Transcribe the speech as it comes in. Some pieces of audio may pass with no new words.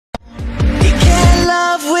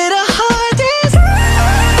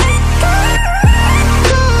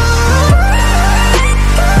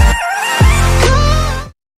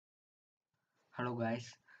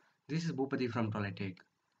This is Bhupati from Toletech,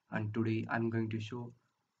 and today I'm going to show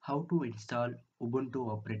how to install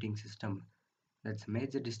Ubuntu operating system, that's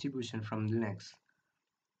major distribution from Linux,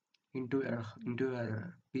 into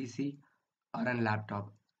your PC or a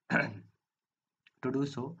laptop. To do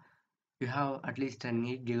so, you have at least an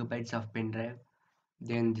 8 gigabytes of pen drive,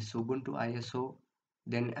 then this Ubuntu ISO,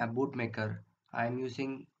 then a bootmaker. I'm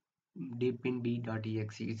using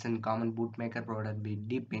deepinb.exe. It's a common bootmaker product with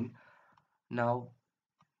Deepin. Now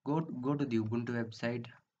go to the Ubuntu website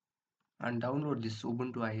and download this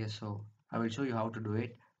Ubuntu ISO. I will show you how to do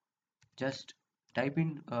it. Just type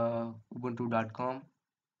in ubuntu.com,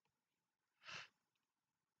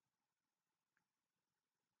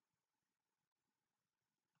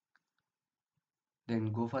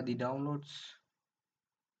 then go for the downloads.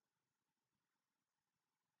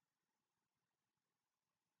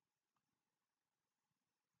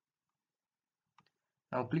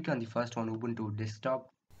 Now click on the first one, Ubuntu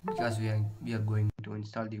desktop, because we are going to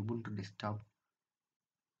install the Ubuntu desktop.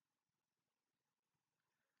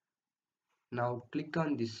 Now click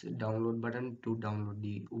on this download button to download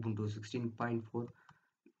the Ubuntu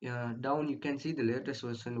 16.4. Down you can see the latest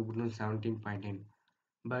version Ubuntu 17.10,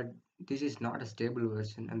 but this is not a stable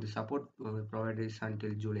version and the support provided is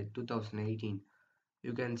until July 2018.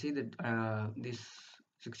 You can see that this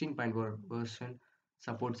 16.4 version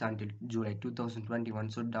supports until July 2021,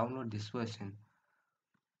 so download this version.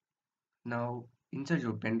 Now insert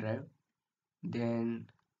your pen drive, then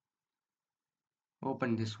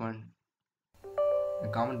open this one, the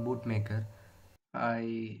common bootmaker.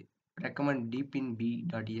 I recommend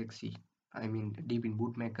deepinb.exe, I mean deepin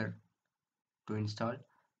bootmaker, to install.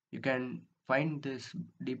 You can find this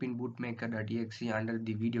deepin bootmaker.exe under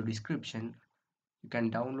the video description. You can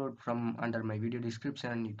download from under my video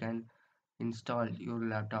description and you can install your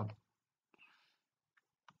laptop.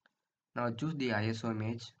 Now choose the ISO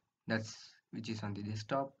image which is on the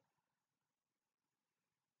desktop,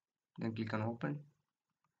 then click on open,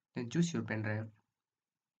 then choose your pen drive.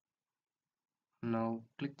 Now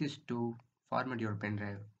click this to format your pen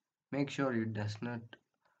drive. Make sure it does not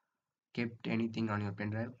kept anything on your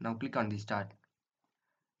pen drive. Now click on the start.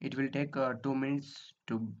 It will take 2 minutes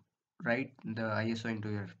to write the ISO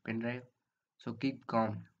into your pen drive, so keep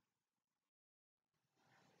calm.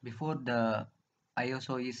 Before the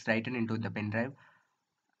ISO is written into the pen drive,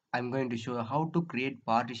 I'm going to show you how to create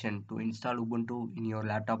partition to install Ubuntu in your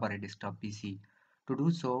laptop or a desktop PC. To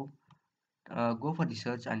do so, go for the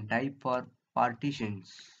search and type for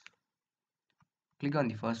partitions. Click on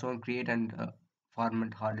the first one, create and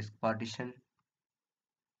format hard disk partition.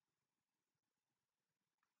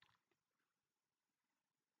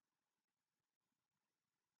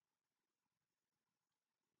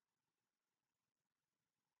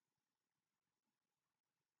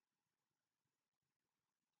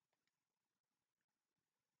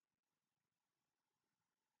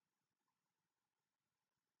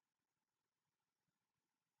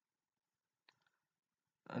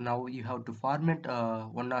 Now you have to format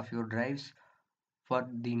one of your drives for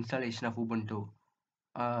the installation of Ubuntu.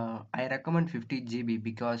 I recommend 50 GB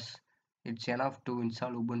because it's enough to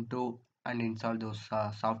install Ubuntu and install those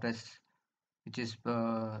softwares which is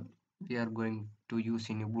we are going to use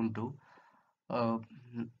in Ubuntu. Uh,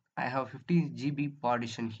 I have 50 GB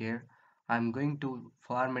partition here. I'm going to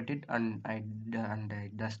format it and I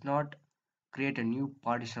does not create a new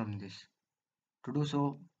partition on this. To do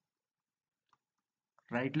so,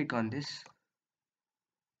 right click on this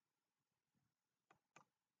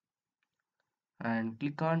and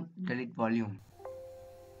click on delete volume.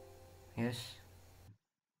 Yes,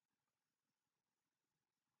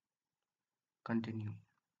 continue.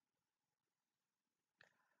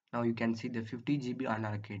 Now you can see the 50 GB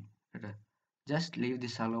unallocated. Just leave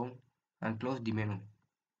this alone and close the menu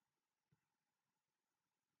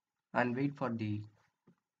and wait for the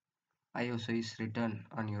ISO is written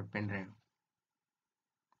on your pen drive.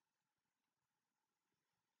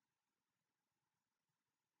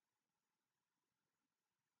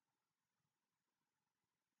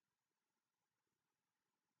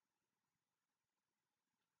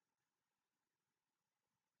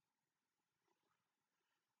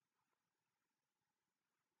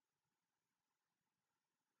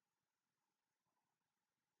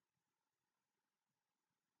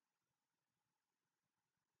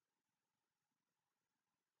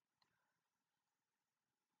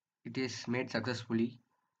 It is made successfully.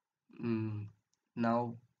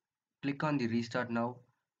 Now click on the restart now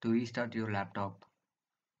to restart your laptop.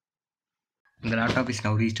 The laptop is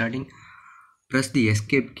now restarting. Press the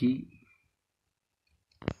escape key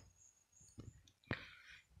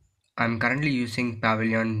I'm currently using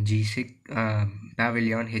Pavilion G6,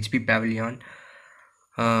 Pavilion, HP Pavilion.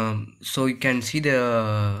 So you can see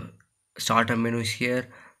the starter menus here.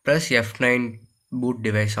 Press F9 boot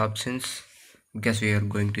device options because we are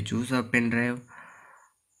going to choose a pen drive.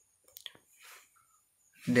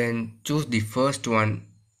 Then choose the first one,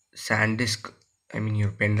 SanDisk, I mean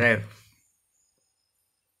your pen drive.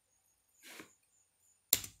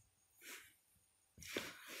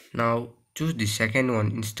 Now choose the second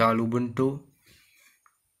one, install Ubuntu.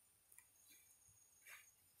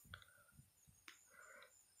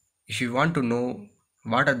 If you want to know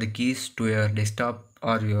what are the keys to your desktop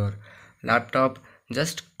or your laptop,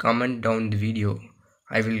 just comment down the video.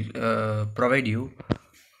 I will provide you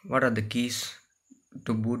what are the keys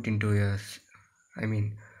to boot into your, I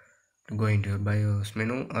mean to go into your BIOS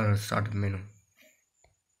menu or startup menu.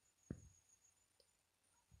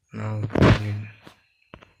 Now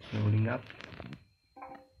loading up.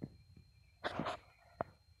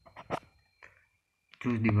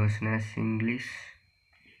 Choose the version as English.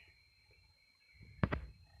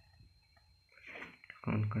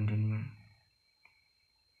 Continue.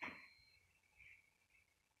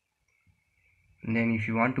 And then if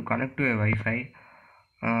you want to connect to a Wi-Fi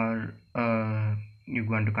or you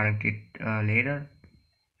want to connect it later,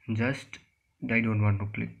 just I don't want to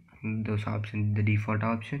click those options, the default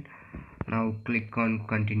option. Now click on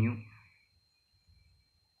continue.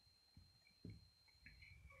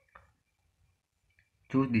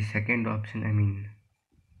 Choose the second option, I mean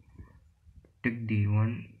tick the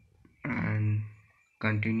one and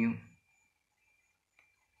continue.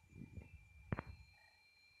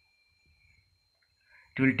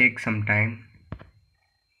 It will take some time.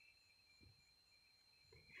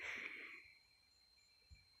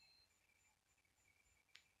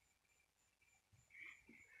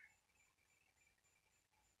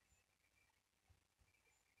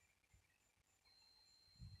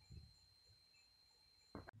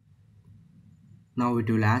 Now it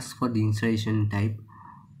will ask for the installation type.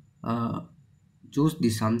 uh, Choose the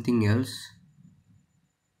something else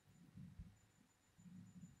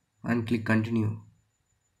and click continue.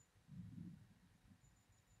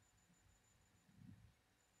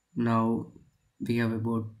 Now we have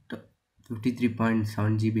about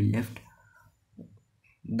 53.7 GB left,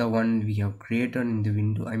 the one we have created in the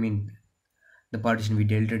window, I mean the partition we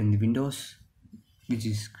deleted in the windows, which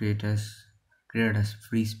is created as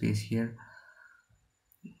free space here.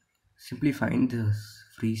 Simply find this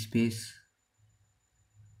free space.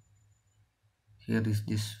 Here is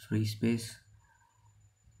this free space.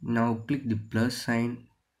 Now click the plus sign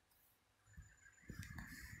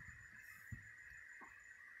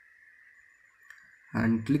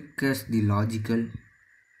and click as the logical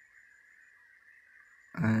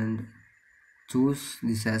and choose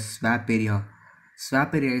this as swap area.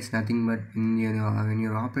 Swap area is nothing but when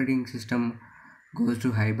your operating system goes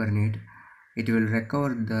to hibernate, it will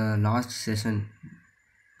recover the last session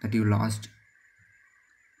that you lost.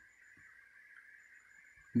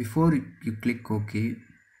 Before you click OK,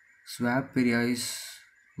 swap area is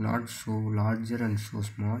not so larger and so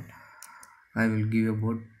small. I will give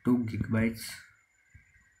about 2 gigabytes.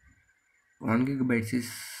 1 gigabytes is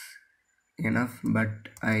enough, but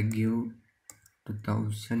I give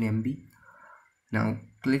 2000 MB. Now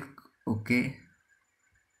click OK.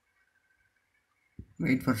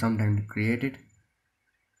 Wait for some time to create it.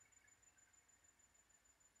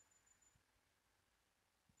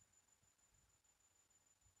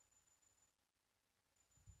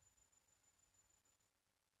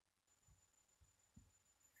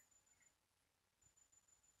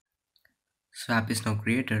 Swap is now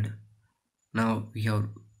created. Now we have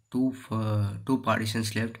two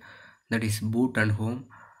partitions left, that is boot and home.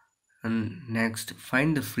 And next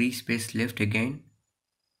find the free space left again.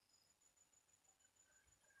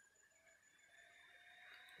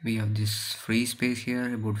 We have this free space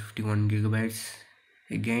here, about 51 gigabytes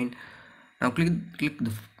again. Now click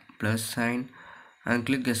the plus sign and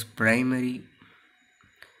click as primary,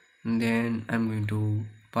 and then I'm going to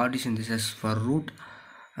partition this as for root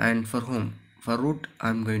and for home. For root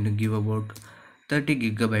I'm going to give about 30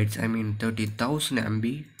 gigabytes, I mean 30,000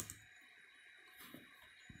 MB.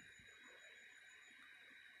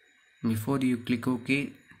 Before you click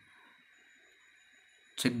OK,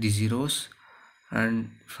 check the zeros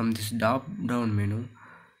and from this drop down menu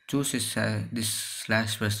choose this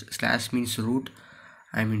slash means root,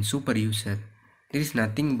 I mean super user. There is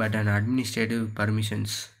nothing but an administrative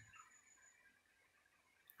permissions,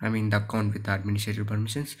 I mean the account with administrative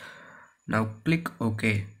permissions. Now click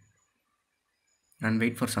OK and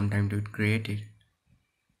wait for some time to create it.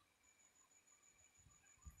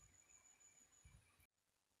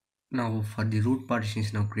 Now for the root partition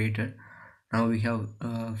is now created. Now we have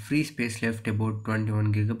free space left about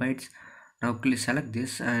 21 gigabytes. Now select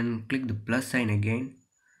this and click the plus sign again,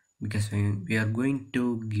 because we are going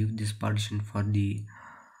to give this partition for the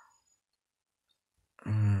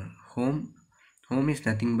home. Home is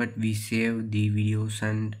nothing but we save the videos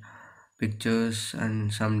and pictures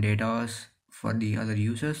and some data for the other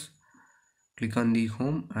users. Click on the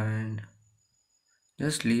home and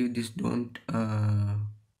just leave this, don't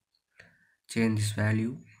change this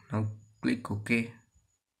value. Now click OK.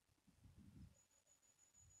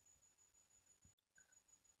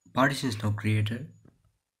 Partition is now created.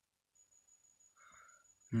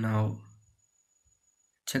 Now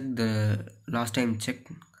check the last time, check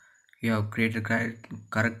you have created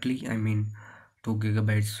correctly. I mean 2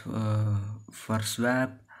 gigabytes for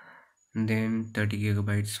swap, and then 30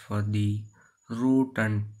 gigabytes for the root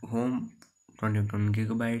and home, 21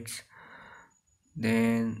 gigabytes.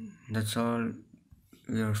 Then that's all,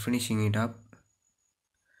 we are finishing it up.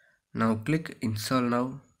 Now click install.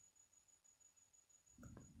 Now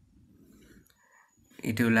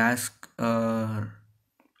it will ask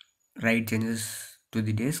write changes to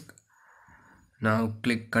the disk. Now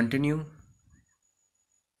click continue.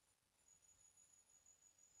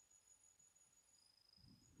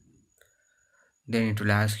 Then it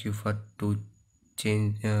will ask you for to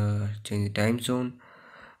change the time zone.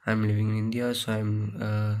 I'm living in India, so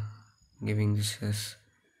I'm giving this as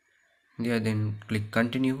India. Then click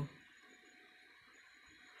continue.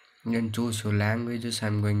 Then choose your languages.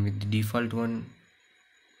 I'm going with the default one.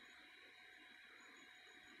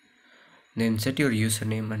 Then set your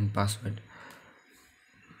username and password.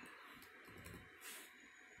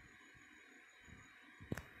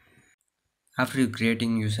 After you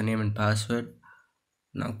creating username and password,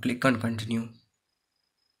 now click on continue.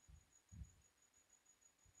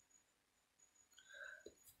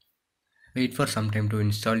 Wait for some time to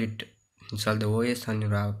install the OS on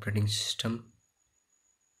your operating system.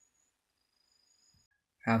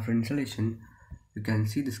 After installation, you can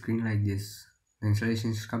see the screen like this. The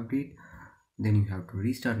installation is complete. Then you have to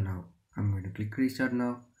restart now. I'm going to click restart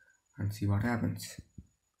now and see what happens.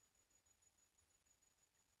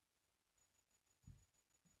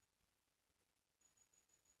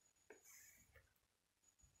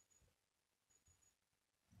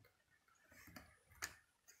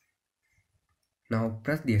 Now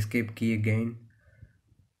press the escape key again.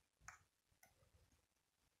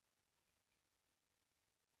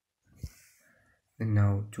 Then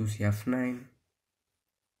now choose F9,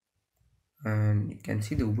 and you can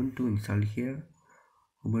see the Ubuntu installed here.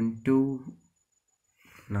 Ubuntu.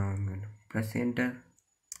 Now I'm going to press enter.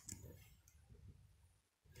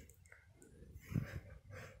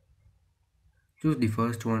 Choose the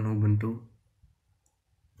first one, Ubuntu.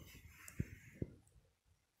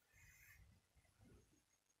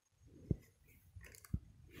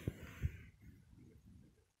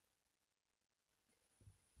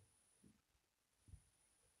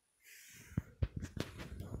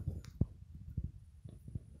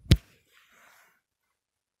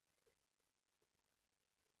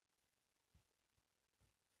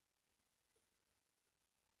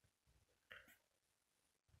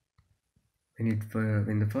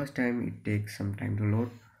 When the first time it takes some time to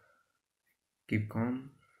load, keep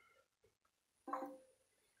calm.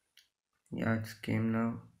 Yeah, it's came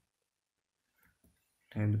now.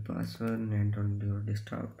 Type the password and enter on your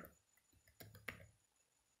desktop.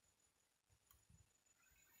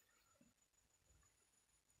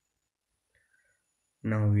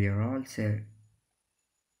 Now we are all set.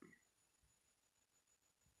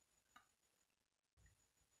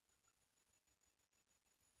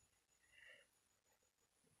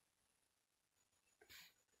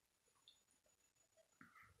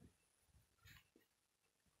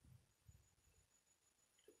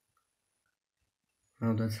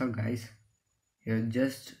 Now that's all, guys. You have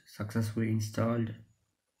just successfully installed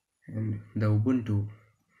and the Ubuntu,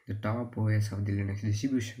 the top OS of the Linux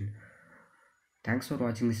distribution. Thanks for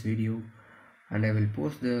watching this video, and I will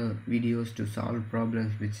post the videos to solve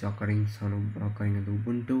problems which occurring in the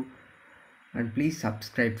Ubuntu, and please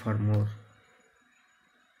subscribe for more.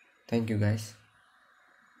 Thank you, guys.